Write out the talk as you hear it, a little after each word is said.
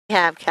We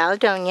have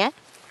Caledonia,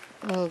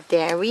 and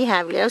there we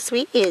have little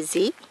sweet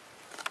Izzy,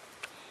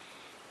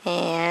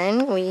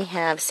 and we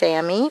have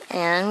Sammy,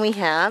 and we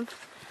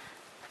have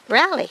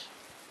Raleigh.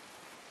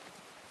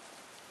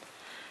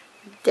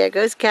 There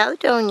goes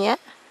Caledonia.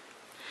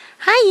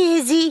 Hi,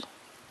 Izzy.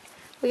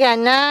 We got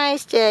a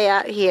nice day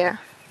out here.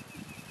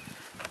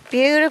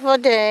 Beautiful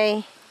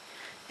day.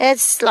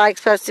 It's like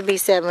supposed to be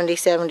 70,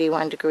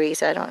 71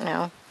 degrees. I don't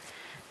know.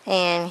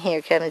 And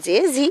here comes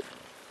Izzy.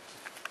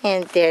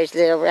 And there's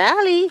little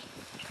Raleigh.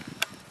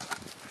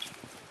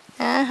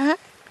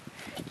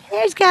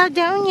 There's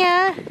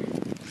Caledonia.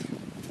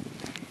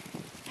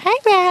 Hi,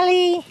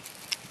 Raleigh.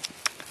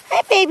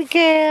 Hi, baby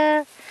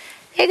girl.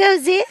 There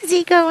goes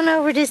Izzy going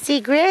over to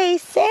see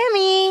Grace.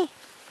 Sammy.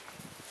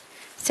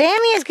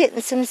 Sammy is getting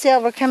some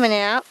silver coming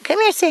out.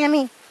 Come here,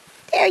 Sammy.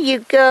 There you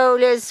go,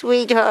 little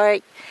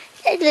sweetheart.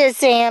 Hey, little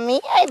Sammy.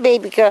 Hi,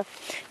 baby girl.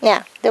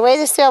 Now, the way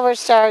the silver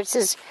starts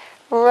is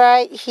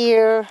right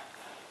here.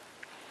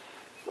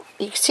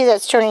 You can see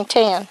that's turning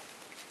tan.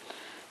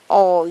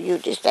 Oh, you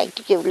just like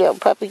to give little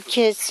puppy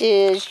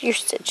kisses. You're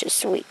such a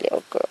sweet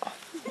little girl.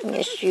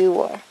 Yes,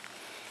 you are.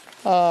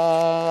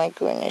 Oh, my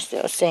goodness,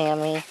 little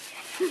Sammy.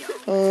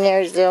 And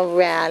there's little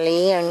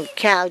Raleigh and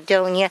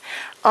Caledonia.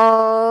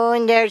 Oh,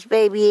 and there's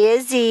baby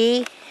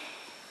Izzy.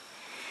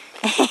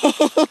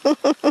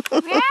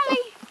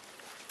 Raleigh.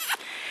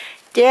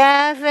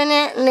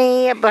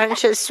 Definitely a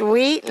bunch of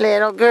sweet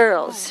little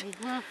girls.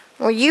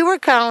 Well, you were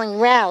calling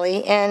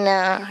Raleigh,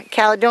 and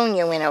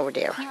Caledonia went over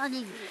there.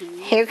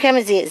 Here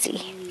comes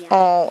Izzy.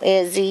 Oh,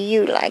 Izzy,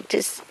 you like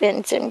to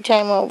spend some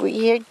time over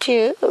here,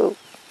 too.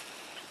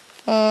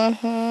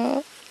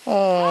 Oh.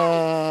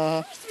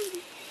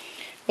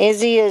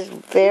 Izzy is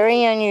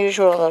very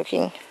unusual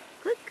looking.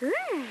 Good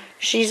girl.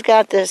 She's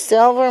got the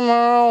silver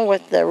merle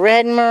with the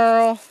red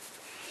merle.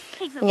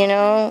 You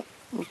know,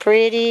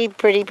 pretty,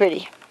 pretty,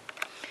 pretty.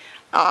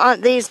 All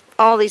these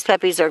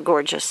puppies are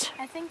gorgeous.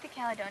 I think the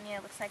Caledonia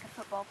looks like a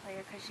football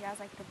player because she has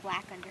like the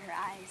black under her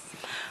eyes.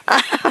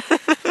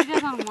 She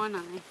does on one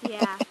eye.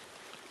 Yeah.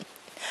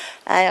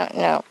 I don't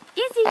know.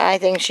 Izzy. I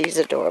think she's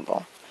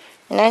adorable.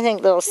 And I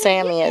think little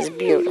Sammy is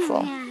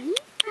beautiful.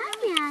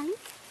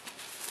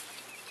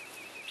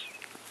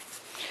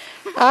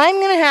 I'm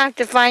going to have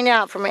to find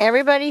out from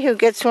everybody who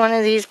gets one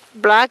of these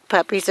black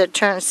puppies that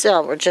turns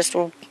silver.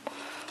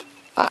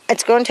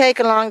 It's going to take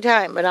a long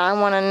time, but I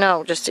want to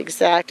know just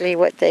exactly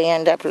what they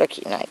end up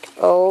looking like.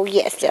 Oh,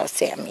 yes, little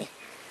Sammy.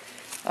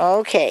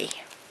 Okay.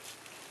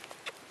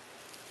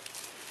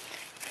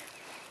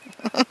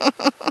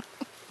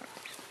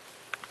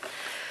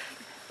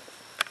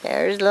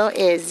 There's little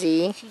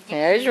Izzy.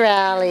 There's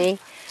Raleigh.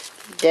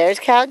 There's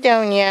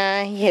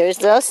Caledonia.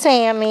 Here's little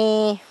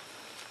Sammy.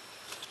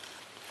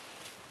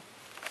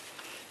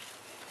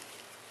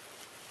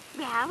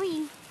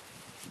 Raleigh.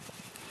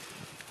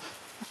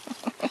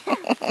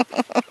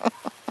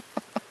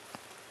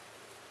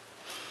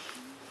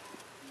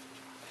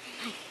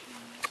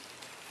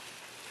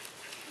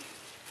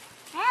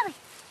 Raleigh.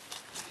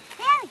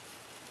 Raleigh.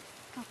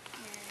 Go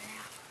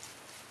girl.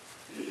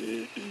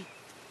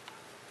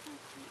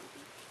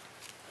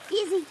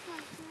 Izzy.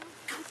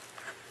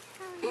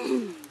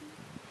 Come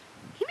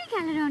here,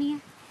 Caledonia.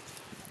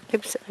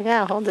 Oops, I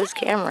gotta hold this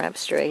camera up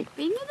straight.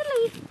 Bring me the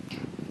leaf.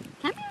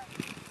 Come here.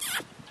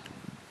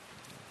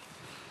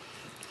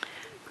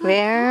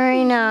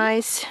 Very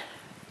nice.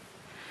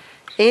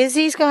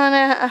 Izzy's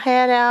gonna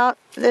head out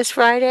this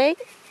Friday.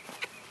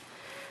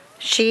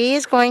 She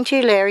is going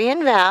to Larry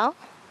and Val.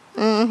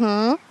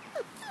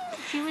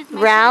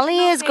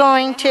 Raleigh is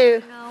going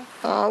to...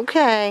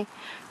 Okay.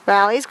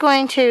 Raleigh's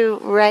going to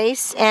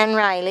Race and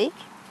Riley.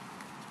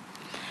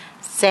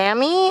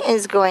 Sammy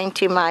is going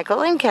to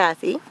Michael and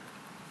Kathy.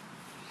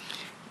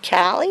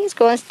 Callie's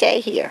going to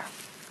stay here.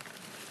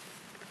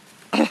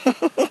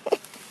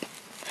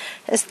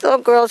 This little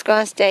girl's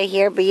going to stay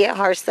here, be a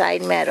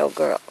Hearthside Meadow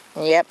girl.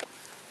 Yep.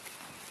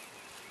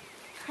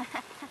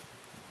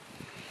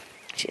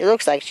 She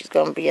looks like she's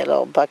going to be a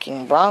little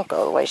bucking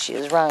bronco the way she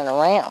was running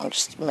around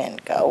just a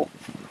minute ago.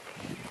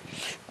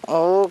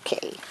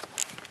 Okay.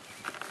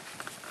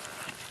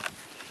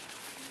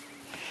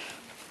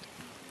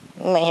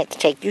 We might have to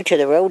take you to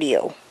the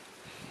rodeo.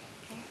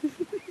 I'm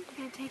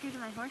going to take her to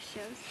my horse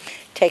shows.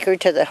 Take her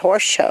to the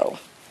horse show.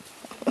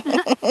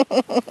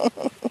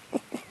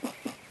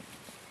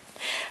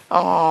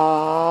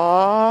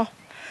 Aww.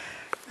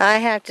 I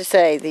have to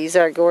say, these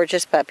are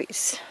gorgeous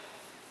puppies.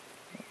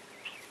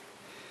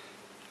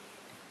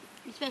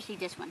 Especially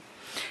this one.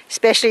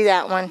 Especially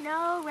that one.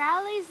 No,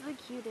 Raleigh's the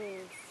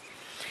cutest.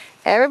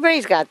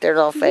 Everybody's got their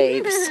little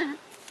faves.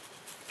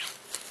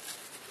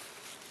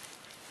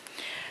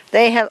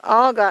 They have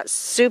all got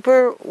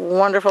super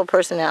wonderful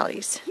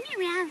personalities. Come here,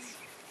 Raleigh.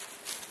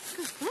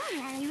 Good girl,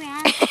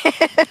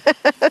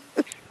 Raleigh.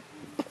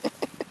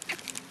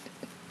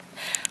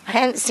 I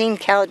hadn't seen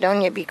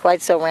Caledonia be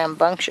quite so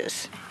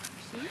rambunctious.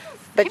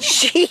 But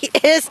she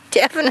is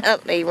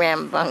definitely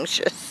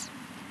rambunctious.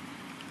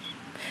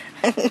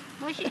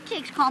 Well, she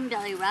takes calm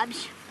belly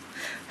rubs.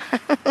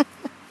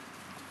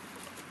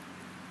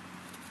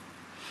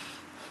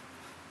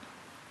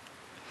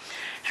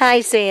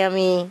 Hi,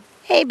 Sammy.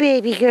 Hey,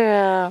 baby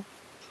girl.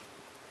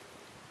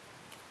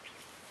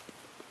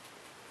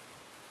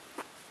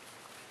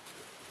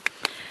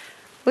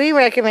 We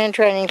recommend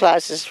training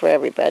classes for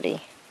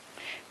everybody.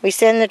 We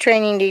send the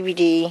training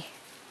DVD,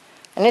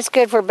 and it's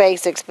good for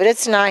basics, but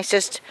it's nice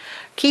just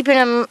keeping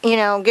them, you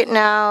know, getting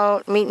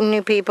out, meeting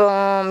new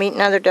people, meeting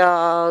other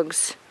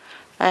dogs,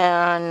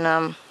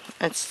 and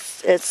you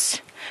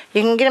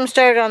can get them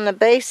started on the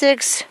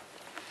basics,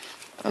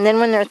 and then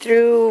when they're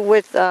through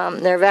with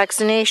their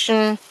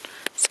vaccination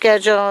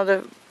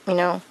schedule,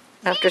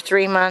 after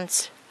 3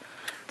 months,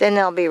 then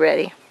they'll be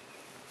ready.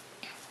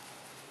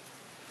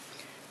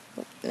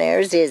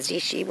 There's Izzy.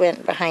 She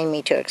went behind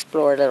me to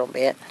explore a little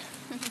bit.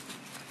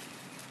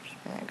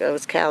 There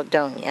goes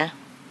Caledonia.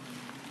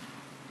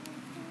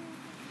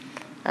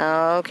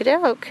 Okie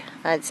doke.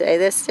 I'd say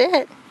that's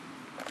it.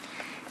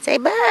 Say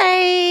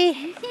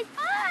bye.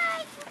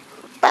 Bye.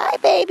 Bye,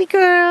 baby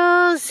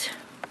girls.